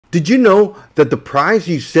Did you know that the price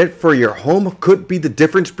you set for your home could be the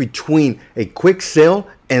difference between a quick sale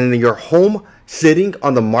and your home sitting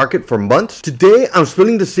on the market for months? Today, I'm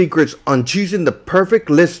spilling the secrets on choosing the perfect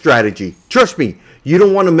list strategy. Trust me, you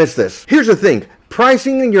don't want to miss this. Here's the thing.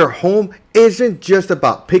 Pricing in your home isn't just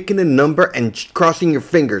about picking a number and crossing your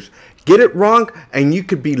fingers. Get it wrong and you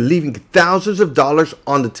could be leaving thousands of dollars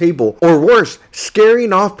on the table, or worse,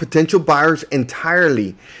 scaring off potential buyers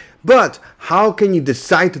entirely. But how can you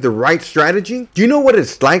decide the right strategy? Do you know what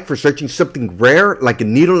it's like for searching something rare like a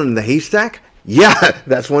needle in the haystack? Yeah,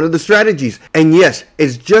 that's one of the strategies. And yes,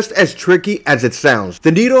 it's just as tricky as it sounds.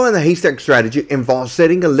 The needle in the haystack strategy involves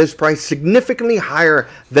setting a list price significantly higher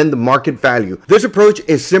than the market value. This approach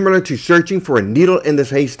is similar to searching for a needle in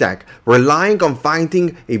this haystack, relying on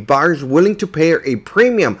finding a buyer willing to pay a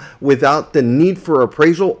premium without the need for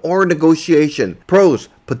appraisal or negotiation. Pros: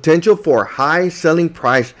 potential for high selling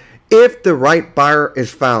price if the right buyer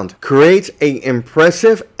is found. Creates an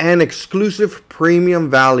impressive and exclusive premium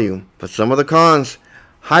value. But some of the cons: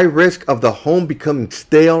 high risk of the home becoming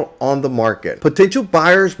stale on the market. Potential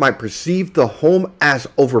buyers might perceive the home as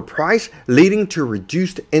overpriced, leading to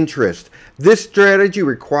reduced interest. This strategy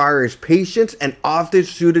requires patience and often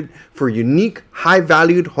suited for unique,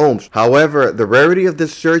 high-valued homes. However, the rarity of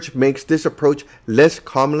this search makes this approach less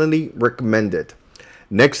commonly recommended.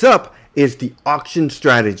 Next up is the auction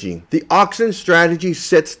strategy. The auction strategy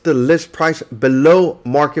sets the list price below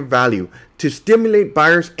market value to stimulate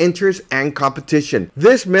buyers' interest and competition.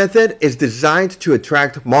 This method is designed to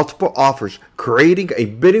attract multiple offers, creating a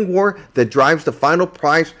bidding war that drives the final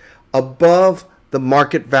price above the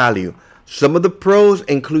market value. Some of the pros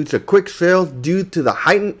includes a quick sale due to the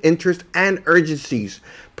heightened interest and urgencies,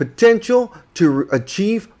 potential to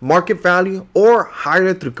achieve market value or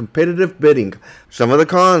higher through competitive bidding. Some of the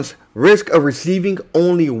cons: risk of receiving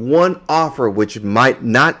only one offer which might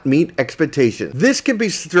not meet expectations. This can be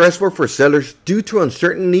stressful for sellers due to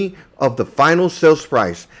uncertainty of the final sales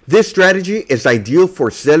price. This strategy is ideal for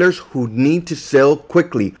sellers who need to sell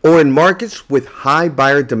quickly or in markets with high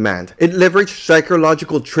buyer demand. It leverages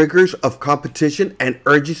psychological triggers of competition and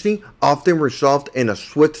urgency, often resolved in a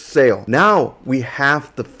swift sale. Now we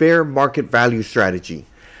have the fair market value strategy.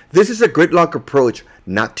 This is a gridlock approach: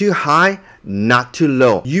 not too high, not too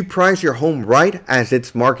low. You price your home right as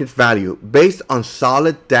its market value based on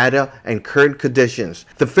solid data and current conditions.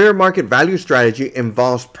 The fair market value strategy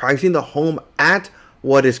involves pricing the home at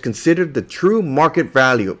what is considered the true market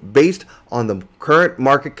value based on the current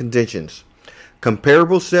market conditions,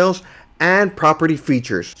 comparable sales, and property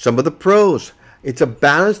features. Some of the pros: it's a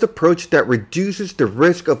balanced approach that reduces the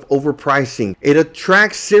risk of overpricing. It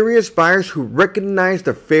attracts serious buyers who recognize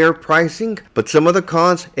the fair pricing. But some of the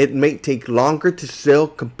cons: it may take longer to sell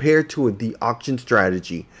compared to the auction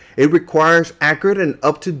strategy. It requires accurate and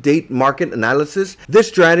up-to-date market analysis. This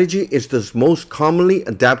strategy is the most commonly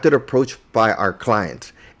adapted approach by our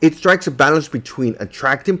clients. It strikes a balance between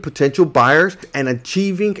attracting potential buyers and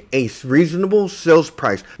achieving a reasonable sales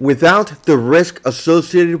price without the risk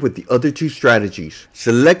associated with the other two strategies.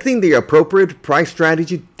 Selecting the appropriate price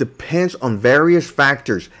strategy depends on various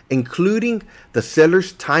factors, including the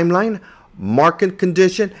seller's timeline, market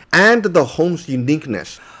condition, and the home's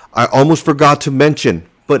uniqueness. I almost forgot to mention,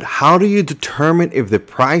 but how do you determine if the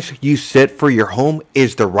price you set for your home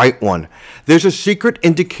is the right one? There's a secret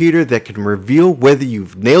indicator that can reveal whether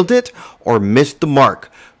you've nailed it or missed the mark: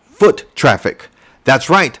 foot traffic. That's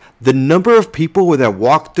right, the number of people that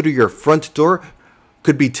walk through your front door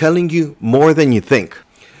could be telling you more than you think.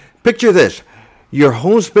 Picture this: your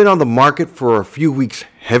home's been on the market for a few weeks,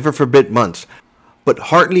 heaven forbid months, but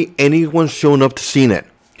hardly anyone's shown up to see it.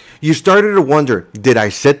 You started to wonder, did I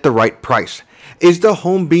set the right price? Is the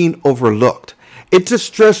home being overlooked? It's a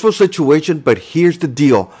stressful situation, but here's the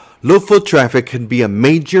deal: low foot traffic can be a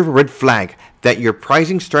major red flag that your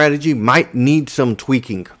pricing strategy might need some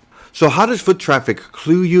tweaking. So how does foot traffic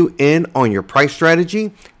clue you in on your price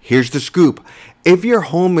strategy? Here's the scoop: if your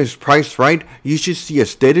home is priced right, you should see a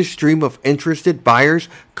steady stream of interested buyers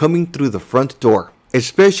coming through the front door,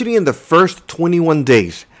 especially in the first 21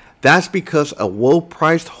 days. That's because a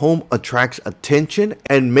well-priced home attracts attention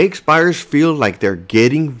and makes buyers feel like they're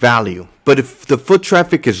getting value. But if the foot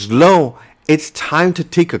traffic is low, it's time to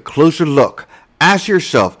take a closer look. Ask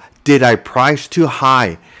yourself, did I price too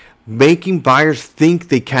high, making buyers think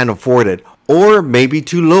they can't afford it, or maybe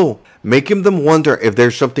too low, making them wonder if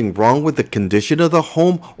there's something wrong with the condition of the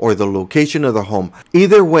home or the location of the home?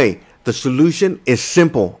 Either way, the solution is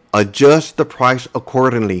simple: adjust the price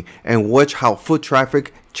accordingly and watch how foot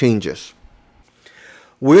traffic changes.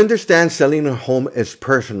 We understand selling a home is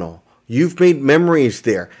personal. You've made memories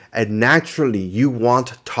there, and naturally you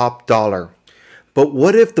want top dollar. But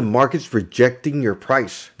what if the market's rejecting your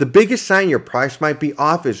price? The biggest sign your price might be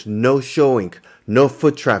off is no showing, no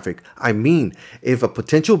foot traffic. I mean, if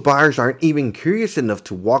potential buyers aren't even curious enough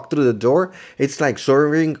to walk through the door, it's like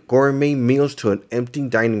serving gourmet meals to an empty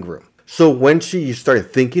dining room. So when should you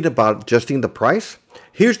start thinking about adjusting the price?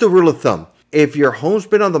 Here's the rule of thumb. If your home's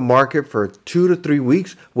been on the market for 2 to 3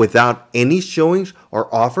 weeks without any showings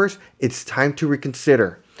or offers, it's time to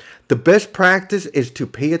reconsider. The best practice is to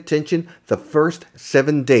pay attention the first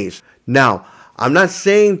 7 days. Now, I'm not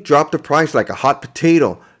saying drop the price like a hot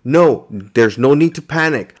potato. No, there's no need to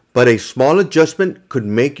panic. But a small adjustment could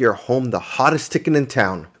make your home the hottest ticket in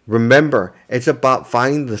town. Remember, it's about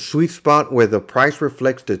finding the sweet spot where the price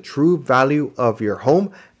reflects the true value of your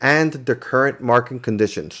home and the current market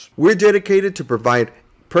conditions. We're dedicated to provide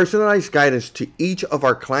personalized guidance to each of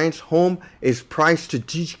our clients' home is priced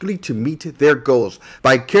strategically to meet their goals.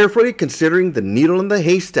 By carefully considering the needle in the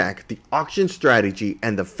haystack, the auction strategy,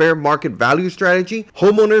 and the fair market value strategy,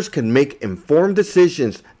 homeowners can make informed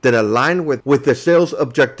decisions that align with the sales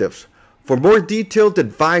objectives. For more detailed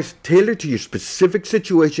advice tailored to your specific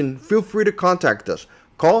situation, feel free to contact us.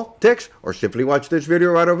 Call, text, or simply watch this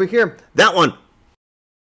video right over here. That one.